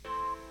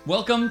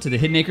Welcome to the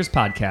Hidden Acres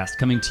Podcast,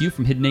 coming to you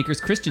from Hidden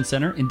Acres Christian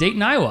Center in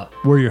Dayton, Iowa.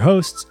 We're your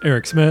hosts,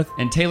 Eric Smith.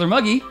 And Taylor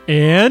Muggy.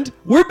 And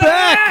we're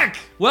back!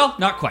 Well,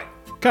 not quite.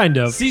 Kind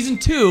of. Season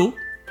 2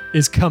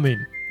 is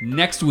coming.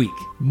 Next week.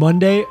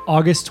 Monday,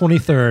 August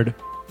 23rd,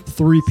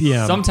 3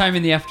 p.m. Sometime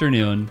in the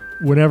afternoon.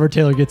 Whenever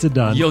Taylor gets it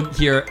done. You'll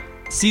hear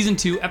Season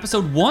 2,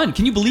 Episode 1.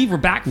 Can you believe we're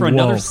back for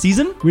another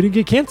season? We didn't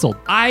get canceled.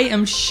 I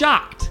am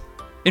shocked.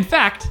 In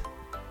fact,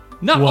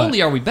 not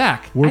only are we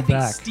back, I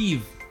think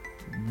Steve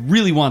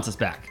really wants us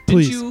back.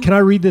 Please, can I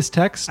read this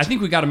text? I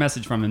think we got a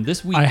message from him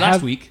this week,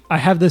 last week. I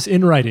have this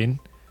in writing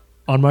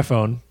on my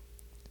phone.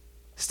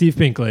 Steve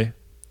Pinkley.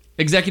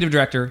 Executive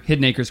Director,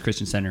 Hidden Acres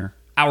Christian Center.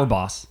 Our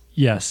boss.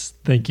 Yes,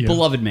 thank you.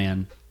 Beloved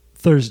man.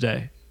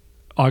 Thursday,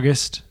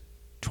 August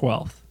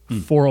 12th,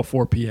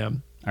 4:04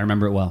 p.m. I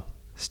remember it well.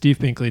 Steve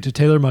Pinkley to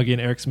Taylor Muggy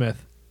and Eric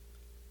Smith.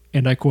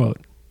 And I quote,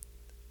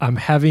 "I'm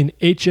having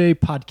HA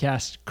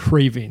podcast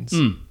cravings."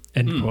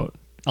 End quote.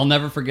 I'll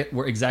never forget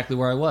exactly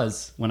where I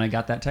was when I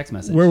got that text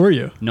message. Where were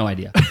you? No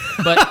idea.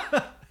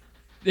 But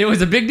it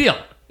was a big deal.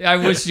 I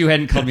wish you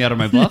hadn't called me out of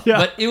my bluff,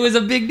 but it was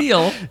a big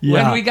deal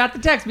when we got the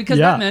text because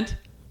that meant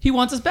he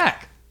wants us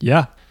back.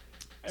 Yeah.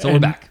 So we're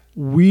back.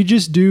 We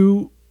just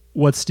do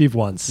what Steve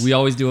wants. We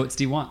always do what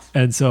Steve wants.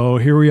 And so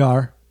here we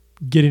are,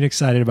 getting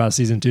excited about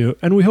season 2,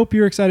 and we hope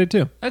you're excited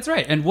too. That's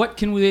right. And what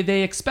can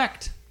they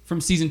expect from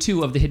season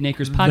 2 of the Hidden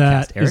Acres podcast,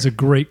 That Eric? is a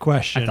great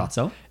question. I thought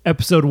so.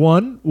 Episode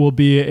 1 will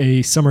be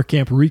a summer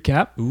camp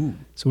recap. Ooh.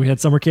 So we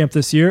had summer camp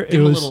this year. Give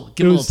him a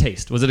little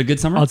taste. Was it a good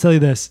summer? I'll tell you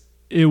this.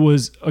 It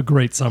was a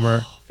great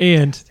summer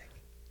and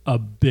a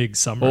big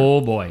summer.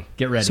 Oh boy.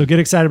 Get ready. So get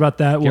excited about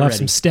that. We'll have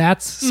some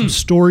stats, some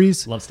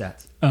stories. Love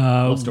stats.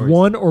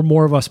 One or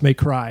more of us may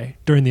cry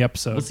during the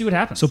episode. Let's see what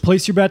happens. So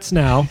place your bets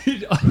now.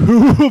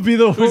 Who will be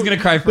Who's going to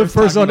cry first?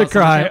 The first one to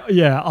cry,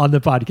 on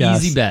the podcast.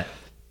 Easy bet.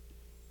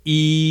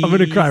 I'm going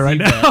to cry right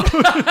now.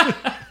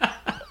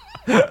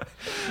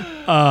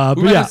 We're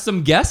going to have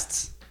some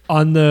guests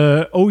on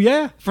the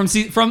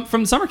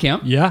from summer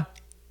camp. Yeah,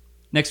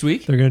 next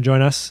week they're going to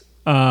join us.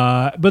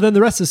 But then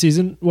the rest of the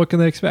season, what can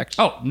they expect?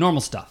 Oh,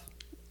 normal stuff.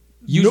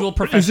 Usual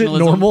professionalism.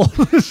 Is it normal?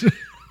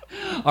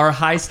 Our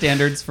high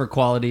standards for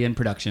quality and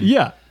production.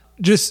 Yeah,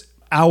 just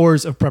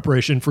hours of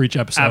preparation for each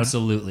episode.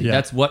 Absolutely,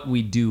 that's what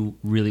we do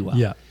really well.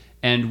 Yeah,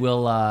 and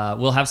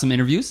we'll have some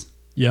interviews.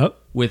 Yep,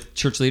 with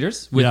church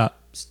leaders, with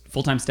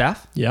full-time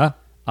staff. Yeah,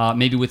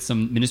 maybe with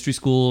some ministry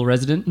school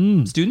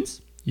resident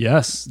students.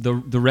 Yes, the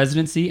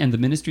residency and the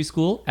ministry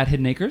school at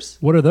Hidden Acres.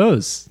 What are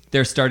those?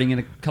 They're starting in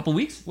a couple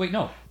weeks. Wait,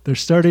 no. They're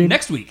starting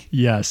next week.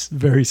 Yes,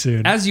 very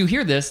soon. As you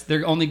hear this,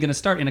 they're only going to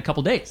start in a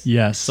couple days.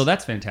 Yes. So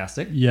that's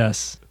fantastic.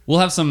 Yes. We'll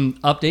have some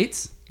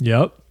updates.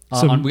 Yep. We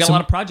got a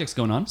lot of projects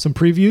going on. Some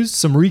previews,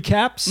 some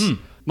recaps.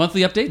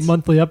 Monthly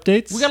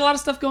updates. We got a lot of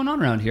stuff going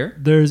on around here.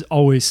 There's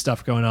always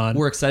stuff going on.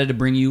 We're excited to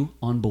bring you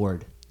on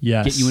board.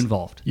 Yes. Get you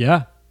involved.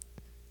 Yeah.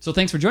 So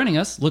thanks for joining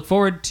us. Look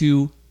forward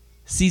to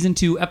Season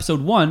 2,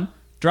 Episode 1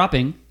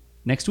 dropping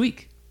next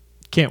week.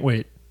 Can't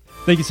wait.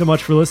 Thank you so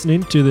much for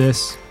listening to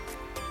this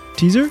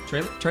teaser?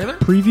 Trailer?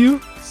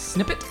 Preview?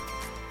 Snippet?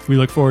 We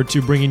look forward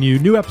to bringing you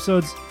new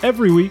episodes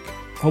every week.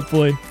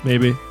 Hopefully,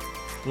 maybe.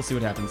 We'll see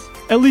what happens.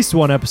 At least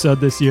one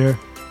episode this year.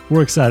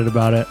 We're excited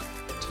about it.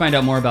 To find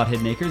out more about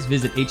Hidden Acres,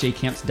 visit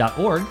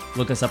hacamps.org,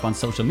 look us up on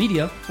social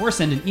media, or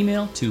send an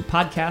email to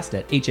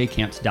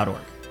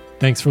podcast@hacamps.org.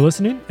 Thanks for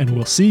listening, and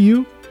we'll see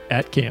you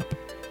at camp.